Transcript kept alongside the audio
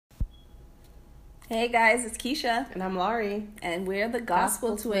Hey guys, it's Keisha. And I'm Laurie. And we're the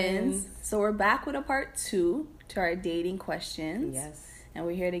Gospel Twins. So we're back with a part 2 to our dating questions. Yes. And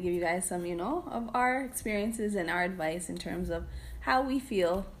we're here to give you guys some, of our experiences and our advice in terms of how we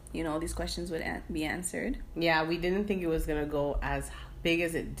feel, these questions would be answered. Yeah, we didn't think it was going to go as big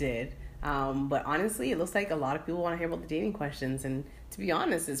as it did. But honestly, it looks like a lot of people want to hear about the dating questions. And to be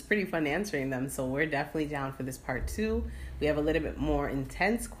honest, it's pretty fun answering them. So we're definitely down for this part 2. We have a little bit more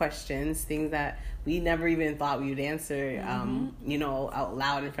intense questions, things that we never even thought we would answer, out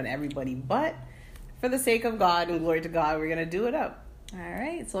loud in front of everybody. But for the sake of God and glory to God, we're going to do it up. All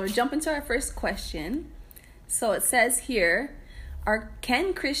right. So we're jumping to our first question. So it says here,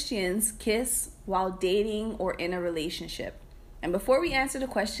 can Christians kiss while dating or in a relationship? And before we answer the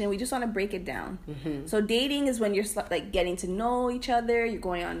question, we just want to break it down. Mm-hmm. So dating is when you're like getting to know each other. You're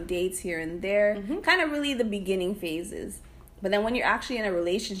going on dates here and there. Mm-hmm. Kind of really the beginning phases. But then when you're actually in a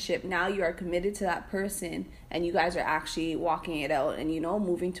relationship, now you are committed to that person. And you guys are actually walking it out and,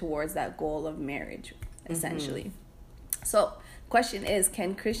 moving towards that goal of marriage, essentially. Mm-hmm. So question is,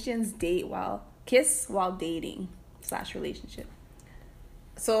 can Christians kiss while dating / relationship?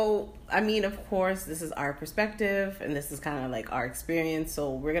 So, of course, this is our perspective, and this is kind of like our experience,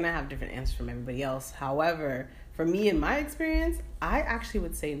 so we're going to have different answers from everybody else. However, for me and my experience, I actually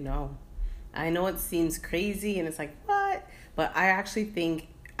would say no. I know it seems crazy, and it's like, what? But I actually think,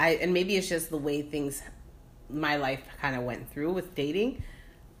 and maybe it's just the way my life kind of went through with dating.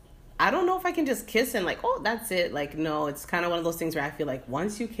 I don't know if I can just kiss and that's it. No, it's kind of one of those things where I feel like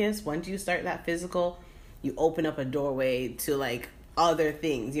once you kiss, once you start that physical, you open up a doorway to other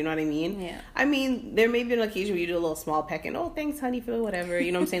things, you know what I mean? Yeah. There may be an occasion where you do a little small peck and, thanks, honey, for whatever,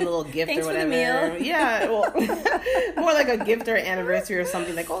 you know what I'm saying? A little gift thanks or whatever. For the meal. Yeah, well, more like a gift or anniversary or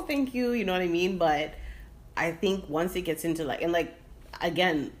something thank you, you know what I mean? But I think once it gets into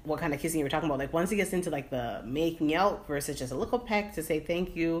again, what kind of kissing you were talking about, once it gets into the making out versus just a little peck to say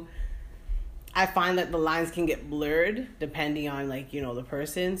thank you, I find that the lines can get blurred depending on the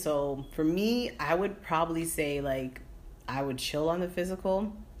person. So for me, I would probably say I would chill on the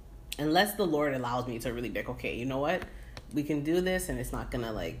physical unless the Lord allows me to really be okay, you know what? We can do this and it's not going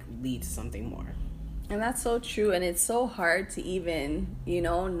to lead to something more. And that's so true. And it's so hard to even,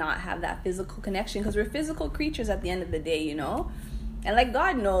 not have that physical connection because we're physical creatures at the end of the day, And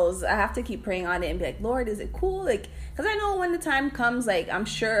God knows, I have to keep praying on it and be like, Lord, is it cool? Because I know when the time comes, I'm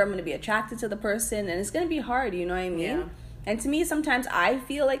sure I'm going to be attracted to the person and it's going to be hard, you know what I mean? Yeah. And to me, sometimes I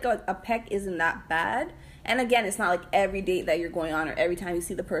feel like a peck isn't that bad. And again, it's not every date that you're going on or every time you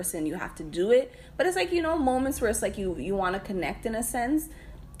see the person, you have to do it. But it's moments where it's you want to connect in a sense.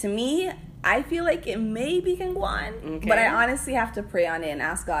 To me, I feel like it maybe can go on. Okay. But I honestly have to pray on it and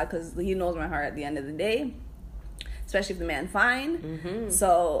ask God because He knows my heart at the end of the day. Especially if the man's fine. Mm-hmm.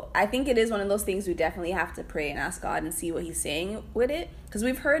 So I think it is one of those things we definitely have to pray and ask God and see what He's saying with it. Because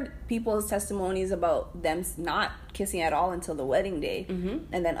we've heard people's testimonies about them not kissing at all until the wedding day.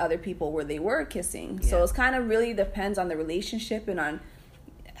 Mm-hmm. And then other people where they were kissing. Yeah. So it's kind of really depends on the relationship and on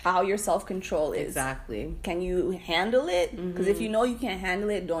how your self-control is. Exactly. Can you handle it? Because if you know you can't handle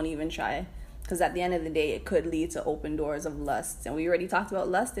it, don't even try. Because at the end of the day, it could lead to open doors of lust. And we already talked about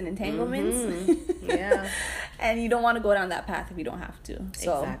lust and entanglements. Mm-hmm. Yeah. And you don't want to go down that path if you don't have to.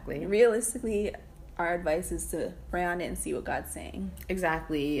 So exactly. Realistically, our advice is to pray on it and see what God's saying.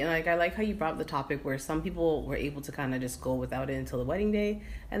 Exactly. And I like how you brought up the topic where some people were able to kind of just go without it until the wedding day.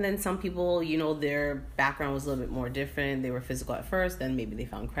 And then some people, their background was a little bit more different. They were physical at first, then maybe they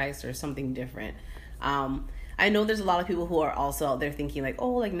found Christ or something different. I know there's a lot of people who are also out there thinking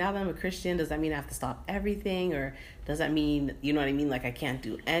now that I'm a Christian, does that mean I have to stop everything? Or does that mean, you know what I mean? I can't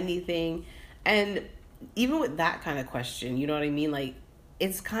do anything. And even with that kind of question, you know what I mean?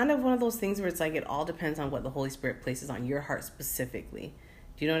 It's kind of one of those things where it's it all depends on what the Holy Spirit places on your heart specifically.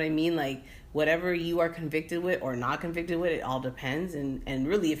 Do you know what I mean? Whatever you are convicted with or not convicted with, it all depends. And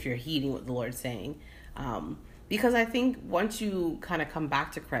really if you're heeding what the Lord's saying. Because I think once you kind of come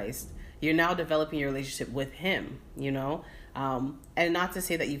back to Christ, you're now developing your relationship with Him, and not to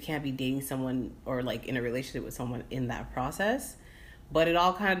say that you can't be dating someone or in a relationship with someone in that process, but it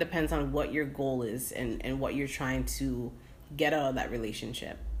all kind of depends on what your goal is and what you're trying to get out of that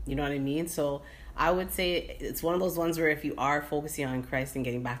relationship. You know what I mean? So I would say it's one of those ones where if you are focusing on Christ and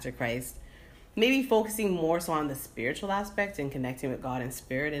getting back to Christ, maybe focusing more so on the spiritual aspect and connecting with God in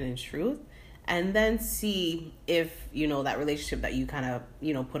spirit and in truth. And then see if, that relationship that you kind of,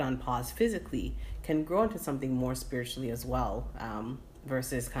 put on pause physically can grow into something more spiritually as well,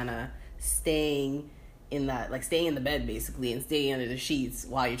 versus kind of staying in that, staying in the bed basically and staying under the sheets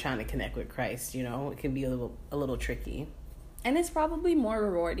while you're trying to connect with Christ, It can be a little tricky. And it's probably more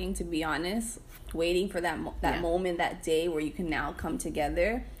rewarding, to be honest, waiting for that moment, that day where you can now come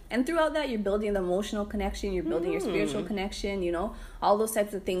together. And throughout that, you're building the emotional connection, you're building your spiritual connection, you know, all those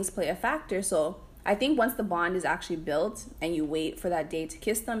types of things play a factor. So I think once the bond is actually built and you wait for that day to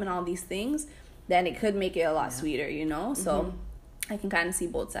kiss them and all these things, then it could make it a lot sweeter, you know? So I can kind of see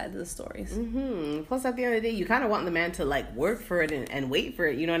both sides of the stories. Plus, at the end of the day, you kind of want the man to, like, work for it and wait for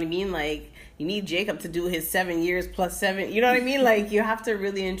it. You know what I mean? Like, you need Jacob to do his 7 years plus 7. You know what I mean? Like, you have to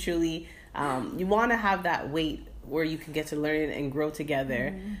really and truly, you want to have that wait where you can get to learn and grow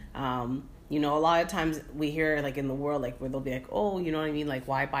together. You know, a lot of times we hear, like, in the world, like, where they'll be like, oh, you know what I mean? Like,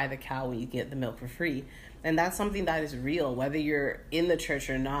 why buy the cow when you get the milk for free? And that's something that is real, whether you're in the church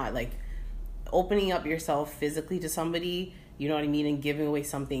or not. Like, opening up yourself physically to somebody, you know what I mean, and giving away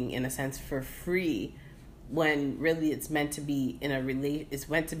something in a sense for free, when really it's meant to be in it's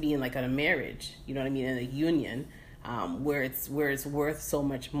meant to be in like a marriage, you know what I mean, in a union, where it's worth so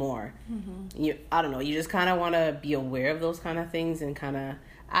much more. I don't know, you just kind of want to be aware of those kind of things and kind of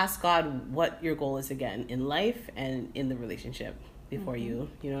ask God what your goal is again in life and in the relationship before you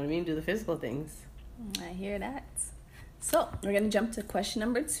know what I mean, do the physical things. I hear that. So we're gonna jump to question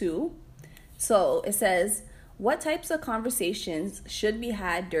number 2. So it says, what types of conversations should be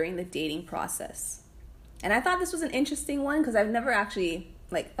had during the dating process? And I thought this was an interesting one because I've never actually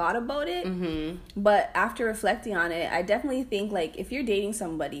like thought about it. But after reflecting on it, I definitely think like if you're dating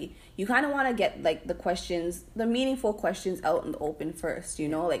somebody, you kind of want to get like the meaningful questions out in the open first, you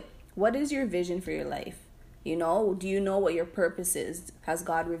know, like what is your vision for your life? You know, do you know what your purpose is? Has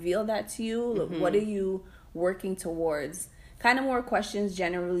God revealed that to you? What are you working towards? Kind of more questions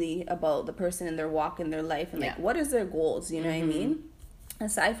generally about the person and their walk in their life and like what is their goals, you know what I mean,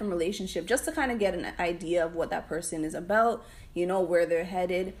 aside from relationship, just to kind of get an idea of what that person is about, you know, where they're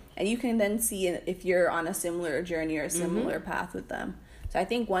headed, and you can then see if you're on a similar journey or a similar path with them. So I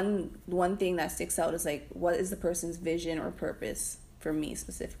think one thing that sticks out is like, what is the person's vision or purpose for me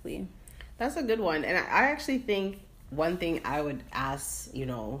specifically? That's a good one. And I actually think one thing I would ask, you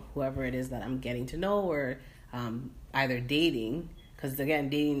know, whoever it is that I'm getting to know or either dating, because again,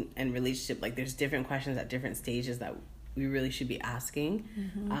 dating and relationship, like there's different questions at different stages that we really should be asking.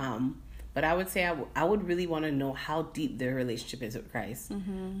 But I would say I would really want to know how deep their relationship is with Christ.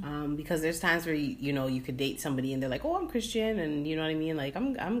 Because there's times where you know, you could date somebody and they're like, oh, I'm Christian, and you know what I mean, like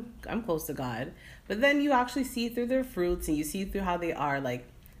I'm close to God, but then you actually see through their fruits and you see through how they are, like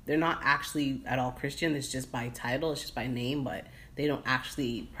they're not actually at all Christian. It's just by title, it's just by name, but they don't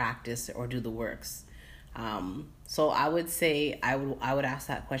actually practice or do the works. So I would say I would ask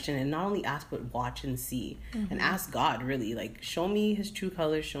that question, and not only ask but watch and see, and ask God really, like, show me his true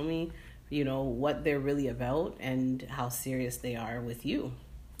colors, show me, you know, what they're really about and how serious they are with you.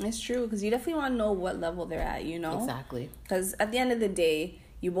 It's true, because you definitely want to know what level they're at, you know? Exactly. Because at the end of the day,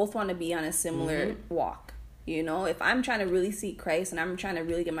 you both want to be on a similar walk. You know, if I'm trying to really seek Christ and I'm trying to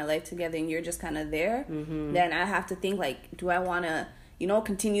really get my life together and you're just kind of there, then I have to think like, do I want to, you know,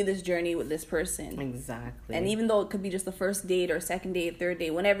 continue this journey with this person? Exactly. And even though it could be just the first date or second date, third date,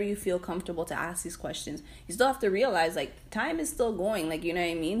 whenever you feel comfortable to ask these questions, you still have to realize like time is still going, like, you know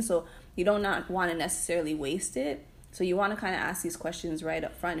what I mean? So you don't not want to necessarily waste it. So you want to kind of ask these questions right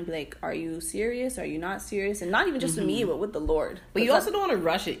up front and be like, are you serious? Are you not serious? And not even just with me, but with the Lord. But you also don't want to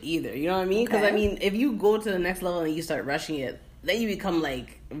rush it either. You know what I mean? Because, I mean, if you go to the next level and you start rushing it, then you become,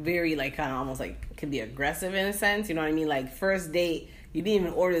 like, very, like, kind of almost, like, can be aggressive in a sense. You know what I mean? Like, first date, you didn't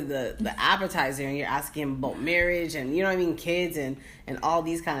even order the appetizer and you're asking him about marriage and, you know what I mean, kids and all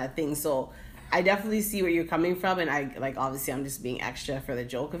these kind of things. So I definitely see where you're coming from. And, I like, obviously, I'm just being extra for the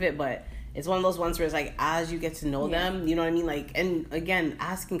joke of it, but it's one of those ones where it's like, as you get to know them, you know what I mean? Like, and again,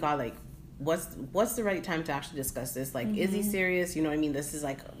 asking God, like, what's the right time to actually discuss this? Like, is he serious? You know what I mean? This is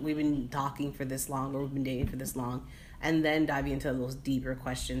like, we've been talking for this long, or we've been dating for this long. And then diving into those deeper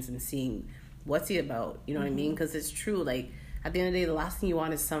questions and seeing what's he about? You know what I mean? Because it's true. Like, at the end of the day, the last thing you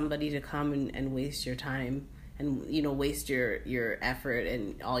want is somebody to come and waste your time and, you know, waste your effort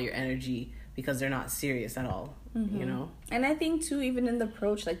and all your energy because they're not serious at all. You know? And I think too, even in the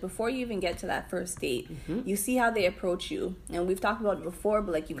approach, like before you even get to that first date, you see how they approach you. And we've talked about it before,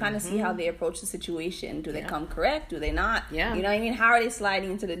 but like you kind of see how they approach the situation. Do they come correct? Do they not? Yeah. You know what I mean? How are they sliding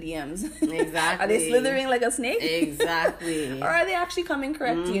into the DMs? Exactly. Are they slithering like a snake? Exactly. Or are they actually coming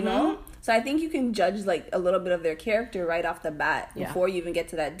correct, you know? So I think you can judge like a little bit of their character right off the bat before you even get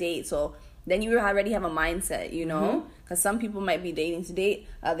to that date. So then you already have a mindset, you know? Because some people might be dating to date.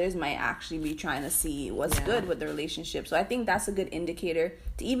 Others might actually be trying to see what's good with the relationship. So I think that's a good indicator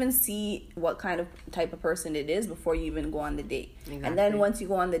to even see what kind of type of person it is before you even go on the date. Exactly. And then once you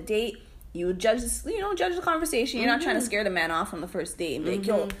go on the date, you would judge the conversation. You're not trying to scare the man off on the first date and be like,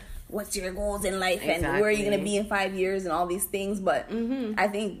 yo, what's your goals in life and where are you going to be in 5 years and all these things. But I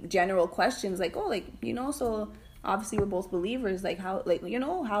think general questions like, oh, like, so obviously we're both believers. Like, how, like,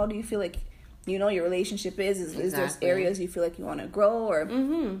 how do you feel like, your relationship is there areas you feel like you want to grow, or what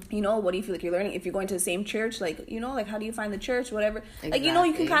do you feel like you're learning? If you're going to the same church, like, like, how do you find the church, whatever. Like, you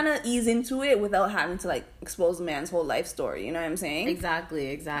can kind of ease into it without having to, like, expose the man's whole life story. You know what I'm saying?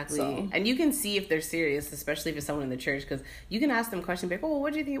 Exactly. So. And you can see if they're serious, especially if it's someone in the church, because you can ask them questions like, oh,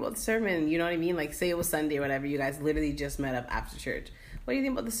 what do you think about the sermon? You know what I mean? Like, say it was Sunday or whatever, you guys literally just met up after church. What do you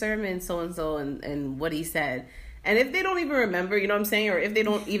think about the sermon, so-and-so, and what he said? And if they don't even remember, you know what I'm saying? Or if they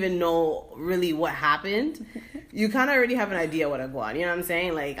don't even know really what happened, you kind of already have an idea what'll go on. You know what I'm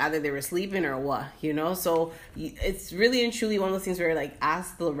saying? Like, either they were sleeping or what, So it's really and truly one of those things where, like,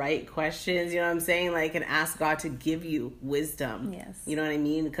 ask the right questions, you know what I'm saying? Like, and ask God to give you wisdom. Yes. You know what I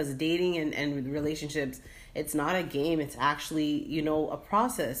mean? Because dating and relationships, it's not a game. It's actually, a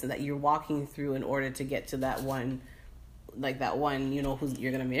process that you're walking through in order to get to that one, who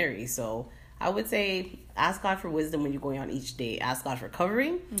you're going to marry. So I would say ask God for wisdom when you're going on each date. Ask God for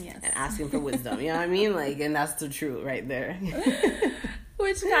covering, and ask Him for wisdom. You know what I mean? Like, and that's the truth right there.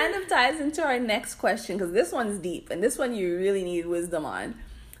 Which kind of ties into our next question, because this one's deep, and this one you really need wisdom on.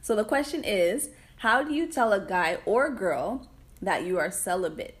 So the question is, how do you tell a guy or girl that you are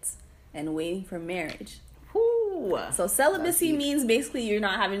celibate and waiting for marriage? Ooh, so celibacy means basically you're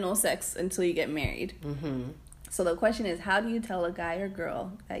not having no sex until you get married. So the question is, how do you tell a guy or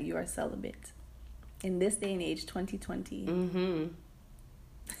girl that you are celibate in this day and age, 2020?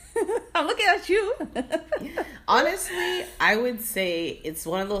 I'm looking at you. Honestly, I would say it's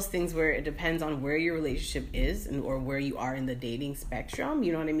one of those things where it depends on where your relationship is or where you are in the dating spectrum.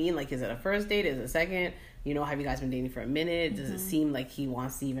 You know what I mean? Like, is it a first date? Is it a second? Have you guys been dating for a minute? Does it seem like he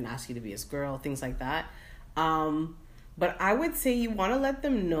wants to even ask you to be his girl? Things like that. But I would say you want to let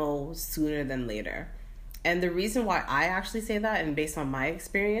them know sooner than later. And the reason why I actually say that, and based on my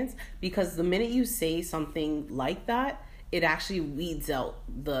experience, because the minute you say something like that, it actually weeds out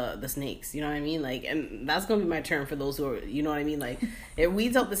the snakes. You know what I mean? Like, and that's going to be my term for those who are, you know what I mean? Like, it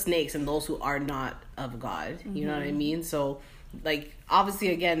weeds out the snakes and those who are not of God. You know what I mean? So, like, obviously,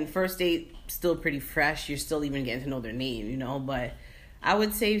 again, first date, still pretty fresh. You're still even getting to know their name, but I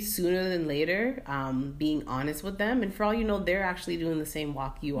would say sooner than later, being honest with them. And for all you know, they're actually doing the same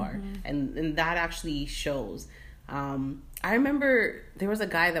walk you are. And that actually shows. I remember there was a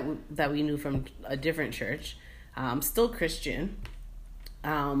guy that we knew from a different church, still Christian.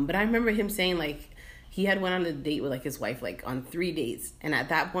 But I remember him saying, like, he had went on a date with, like, his wife, like, on 3 dates. And at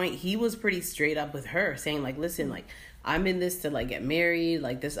that point, he was pretty straight up with her, saying, like, listen, like, I'm in this to, like, get married.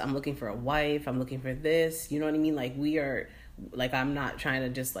 Like, this, I'm looking for a wife. I'm looking for this. You know what I mean? Like, we are... Like, I'm not trying to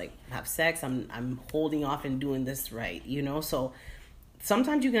just, like, have sex. I'm holding off and doing this right, So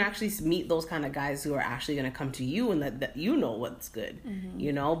sometimes you can actually meet those kind of guys who are actually going to come to you and that you know what's good,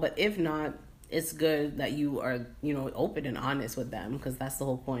 But if not, it's good that you are, open and honest with them, because that's the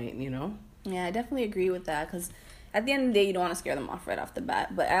whole point, Yeah, I definitely agree with that, because at the end of the day, you don't want to scare them off right off the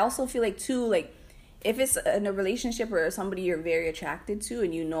bat. But I also feel like, too, like, if it's in a relationship or somebody you're very attracted to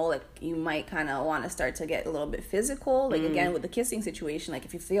and like, you might kind of want to start to get a little bit physical, like, again, with the kissing situation, like,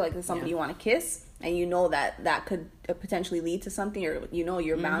 if you feel like there's somebody you want to kiss and that could potentially lead to something, or,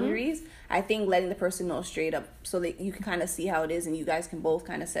 your boundaries, I think letting the person know straight up so that you can kind of see how it is and you guys can both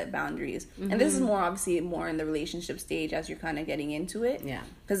kind of set boundaries. And this is obviously more in the relationship stage as you're kind of getting into it. Yeah.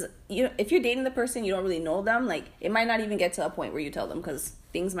 Because, if you're dating the person, you don't really know them, like, it might not even get to a point where you tell them, because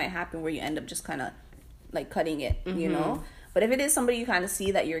things might happen where you end up just kind of, like, cutting it, But if it is somebody you kind of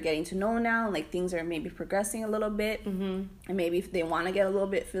see that you're getting to know now, and, like, things are maybe progressing a little bit, and maybe if they want to get a little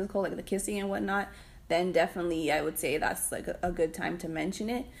bit physical, like the kissing and whatnot, then definitely I would say that's, like, a good time to mention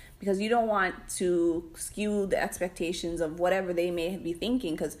it, because you don't want to skew the expectations of whatever they may be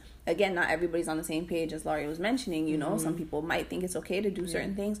thinking, because, again, not everybody's on the same page, as Laurie was mentioning, some people might think it's okay to do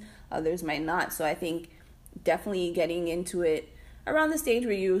certain things, others might not. So I think definitely getting into it around the stage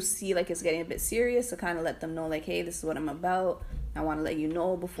where you see, like, it's getting a bit serious, to kind of let them know, like, hey, this is what I'm about. I want to let you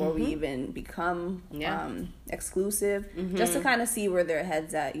know before we even become exclusive, just to kind of see where their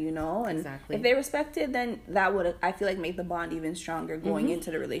head's at, And if they respect it, then that would, I feel like, make the bond even stronger going into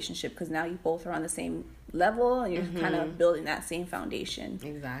the relationship, because now you both are on the same level and you're kind of building that same foundation.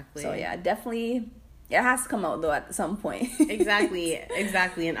 Exactly. So, yeah, definitely, it has to come out, though, at some point. Exactly.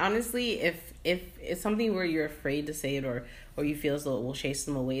 And honestly, if it's something where you're afraid to say it, or you feel as though it will chase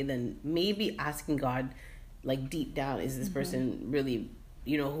them away, then maybe asking God, like, deep down, is this person really,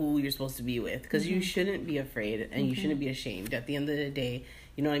 who you're supposed to be with? Because you shouldn't be afraid and you shouldn't be ashamed. At the end of the day,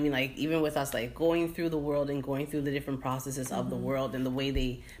 You know what I mean? Like, even with us, like, going through the world and going through the different processes of the world and the way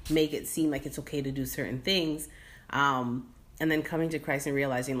they make it seem like it's okay to do certain things. And then coming to Christ and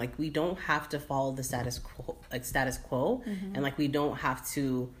realizing, like, we don't have to follow the status quo. And, like, we don't have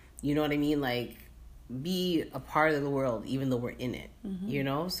to, you know what I mean? Like, be a part of the world, even though we're in it, you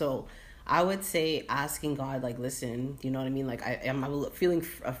know? So I would say asking God, like, listen, you know what I mean? Like, I'm feeling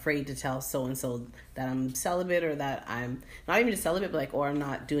afraid to tell so-and-so that I'm celibate, or that I'm not even just celibate, but like, or I'm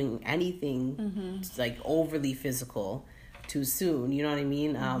not doing anything like overly physical too soon. You know what I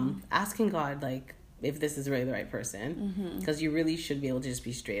mean? Asking God, like, if this is really the right person, because you really should be able to just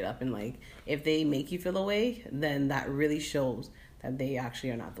be straight up, and like, if they make you feel away, then that really shows that they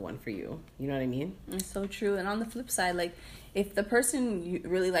actually are not the one for you. You know what I mean? It's so true. And on the flip side, like, if the person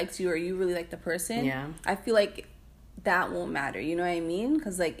really likes you, or you really like the person, I feel like that won't matter. You know what I mean?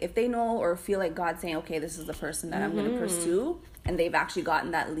 Because, like, if they know or feel like God's saying, okay, this is the person that I'm going to pursue, and they've actually gotten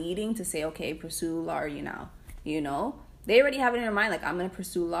that leading to say, okay, pursue Laurie now, you know? They already have it in their mind, like, I'm going to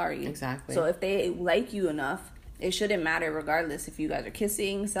pursue Laurie. Exactly. So if they like you enough, it shouldn't matter regardless if you guys are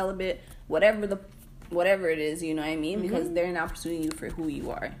kissing, celibate, whatever it is, you know what I mean? Because they're now pursuing you for who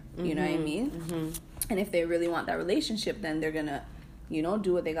you are, you know what I mean? And if they really want that relationship, then they're gonna, you know,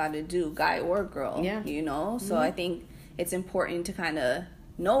 do what they gotta do, guy or girl, you know? So I think it's important to kind of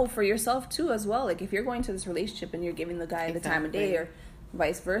know for yourself too as well. Like, if you're going to this relationship and you're giving the guy the time of day, or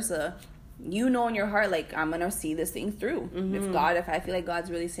vice versa, you know in your heart, like, I'm gonna see this thing through. If I feel like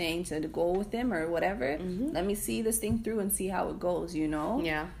God's really saying to go with him or whatever, let me see this thing through and see how it goes, you know?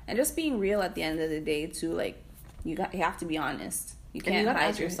 And just being real at the end of the day too. Like, you have to be honest. You can't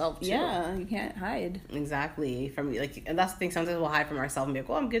hide yourself too. Yeah, you can't hide. Exactly. From, like, and that's the thing. Sometimes we'll hide from ourselves and be like,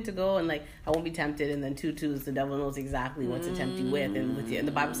 "Oh, I'm good to go," and like, I won't be tempted. And then twos, the devil knows exactly what to tempt you with, and and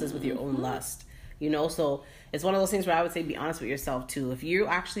the Bible says with your own lust. You know, so it's one of those things where I would say be honest with yourself too. If you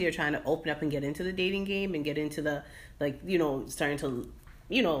actually are trying to open up and get into the dating game and get into the, like, you know, starting to,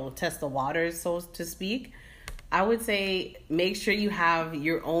 you know, test the waters, so to speak, I would say make sure you have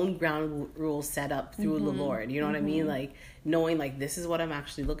your own ground rules set up through the Lord. You know what I mean? Like, knowing, like, this is what I'm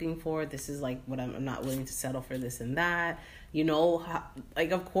actually looking for. This is, like, what I'm not willing to settle for, this and that. You know,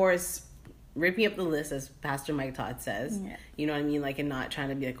 like, of course, ripping up the list, as Pastor Mike Todd says. You know what I mean? Like, and not trying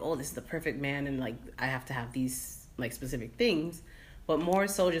to be like, oh, this is the perfect man, and, like, I have to have these, like, specific things. But more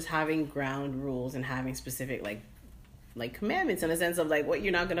so just having ground rules and having specific, like commandments, in a sense of, like, what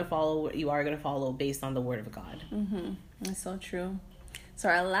you're not going to follow, what you are going to follow based on the word of God. That's so true. So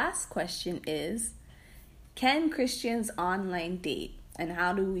our last question is, can Christians online date? And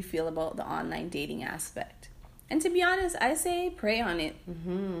how do we feel about the online dating aspect? And to be honest, I say pray on it.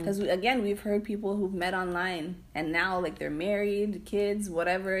 Because, again, we've heard people who've met online and now, like, they're married, kids,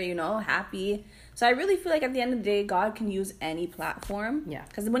 whatever, you know, happy. So I really feel like at the end of the day, God can use any platform.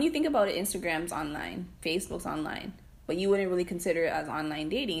 Because when you think about it, Instagram's online, Facebook's online. But you wouldn't really consider it as online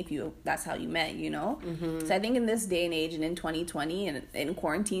dating if that's how you met, you know? So I think in this day and age, and in 2020 and in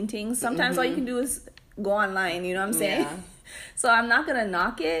quarantine things, sometimes all you can do is go online, you know what I'm saying? So I'm not going to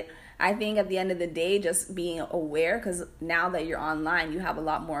knock it. I think at the end of the day, just being aware, because now that you're online, you have a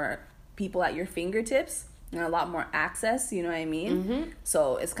lot more people at your fingertips and a lot more access, you know what I mean?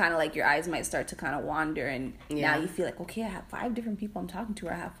 So it's kind of like your eyes might start to kind of wander, and now you feel like, okay, I have 5 different people I'm talking to,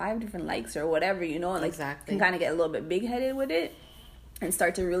 or I have 5 different likes or whatever, you know, and like can kind of get a little bit big-headed with it and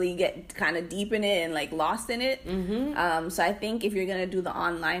start to really get kind of deep in it and like lost in it. So I think if you're going to do the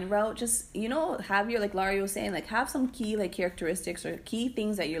online route, just, you know, have your, like Laurie was saying, like, have some key like characteristics or key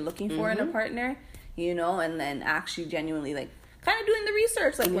things that you're looking for in a partner, you know, and then actually genuinely like kind of doing the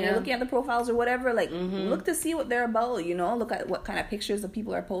research, like when you're looking at the profiles or whatever, like look to see what they're about, you know, look at what kind of pictures the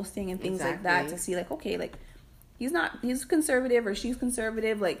people are posting and things like that to see like, okay, like he's conservative or she's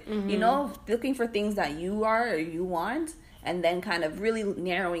conservative, like, you know, looking for things that you are or you want, and then kind of really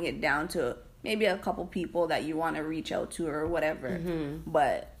narrowing it down to maybe a couple people that you want to reach out to or whatever.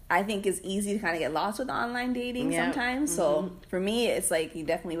 But I think it's easy to kind of get lost with online dating sometimes. So for me, it's like you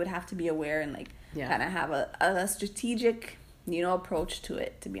definitely would have to be aware and like kind of have a strategic, you know, approach to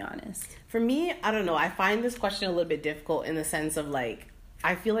it, to be honest. For me, I don't know. I find this question a little bit difficult in the sense of like,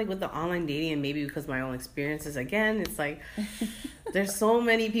 I feel like with the online dating, and maybe because my own experiences, again, it's like there's so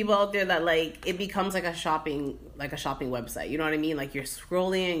many people out there that like it becomes like a shopping website. You know what I mean? Like you're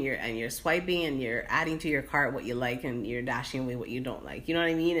scrolling and you're swiping and you're adding to your cart what you like and you're dashing away what you don't like. You know what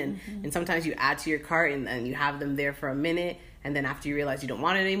I mean? And sometimes you add to your cart and you have them there for a minute, and then after you realize you don't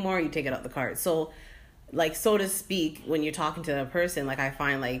want it anymore, you take it out the cart. So, like, so to speak, when you're talking to a person, like I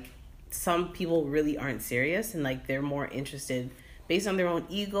find like some people really aren't serious and like they're more interested based on their own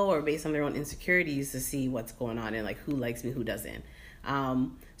ego or based on their own insecurities to see what's going on and like who likes me, who doesn't.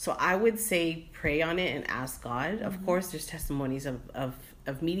 So I would say pray on it and ask God. Mm-hmm. Of course, there's testimonies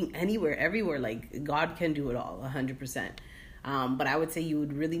of meeting anywhere, everywhere. Like, God can do it all, 100%. But I would say you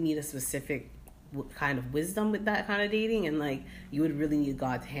would really need a specific kind of wisdom with that kind of dating, and like you would really need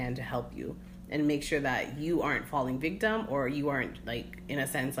God's hand to help you and make sure that you aren't falling victim, or you aren't, like, in a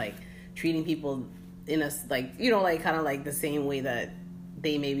sense, like treating people in a, like, you know, like kind of like the same way that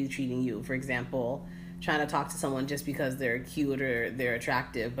they may be treating you. For example, trying to talk to someone just because they're cute or they're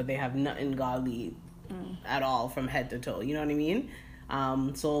attractive, but they have nothing godly at all from head to toe. You know what I mean?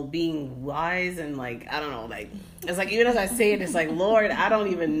 So being wise and, like, I don't know, like, it's like, even as I say it, it's like, Lord, I don't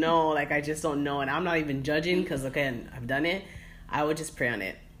even know. Like, I just don't know. And I'm not even judging because, again, I've done it. I would just pray on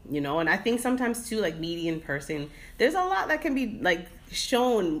it, you know? And I think sometimes too, like, meeting in person, there's a lot that can be, like,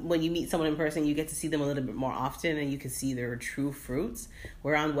 shown when you meet someone in person. You get to see them a little bit more often, and you can see their true fruits.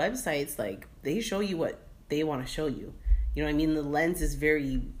 Where on websites, like, they show you what they want to show you. You know what I mean? The lens is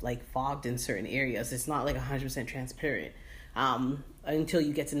very, like, fogged in certain areas. It's not, like, 100% transparent. Until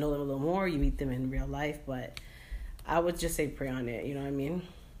you get to know them a little more, you meet them in real life. But I would just say pray on it, you know what I mean?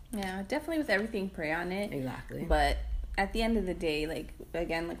 Yeah, definitely with everything, pray on it. Exactly. But at the end of the day, like,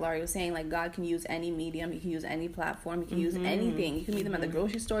 again, like Laurie was saying, like, God can use any medium. He can use any platform. He can use anything. You can meet them at the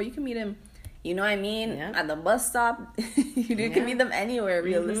grocery store. You can meet him, you know what I mean? Yeah. At the bus stop. You can meet them anywhere,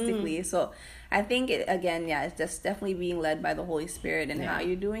 realistically. So I think, it's just definitely being led by the Holy Spirit and how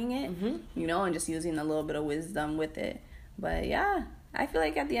you're doing it, you know, and just using a little bit of wisdom with it. But yeah, I feel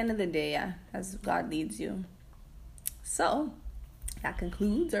like at the end of the day, as God leads you. So that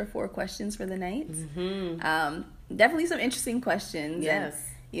concludes our 4 questions for the night. Definitely some interesting questions. Yes. And,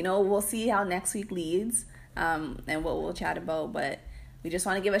 you know, we'll see how next week leads, and what we'll chat about. But we just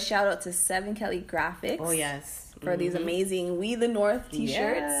want to give a shout out to Seven Kelly Graphics. Oh, yes. For these amazing We the North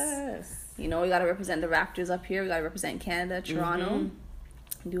t-shirts. Yes. You know, we got to represent the Raptors up here. We got to represent Canada, Toronto.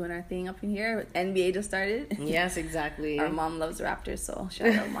 Doing our thing up in here. NBA just started. Yes, exactly. Our mom loves Raptors, so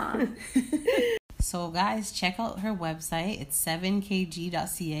shout out, Mom. So, guys, check out her website. It's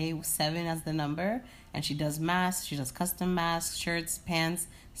 7kg.ca, 7 as the number. And she does masks. She does custom masks, shirts, pants,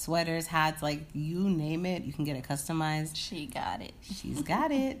 sweaters, hats. Like, you name it, you can get it customized. She got it. She's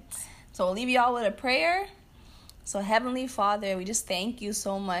got it. So, we'll leave you all with a prayer. So, Heavenly Father, we just thank you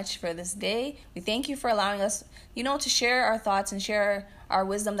so much for this day. We thank you for allowing us, you know, to share our thoughts and share our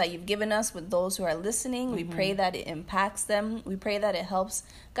wisdom that you've given us with those who are listening. We pray that it impacts them. We pray that it helps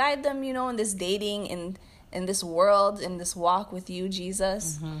guide them, you know, in this dating, in this world, in this walk with you,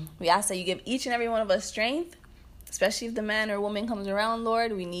 Jesus. We ask that you give each and every one of us strength, especially if the man or woman comes around,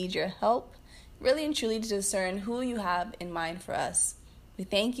 Lord. We need your help, really and truly, to discern who you have in mind for us. We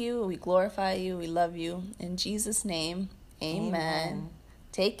thank you, we glorify you, we love you. In Jesus' name, amen.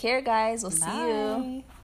 Take care, guys. We'll see you.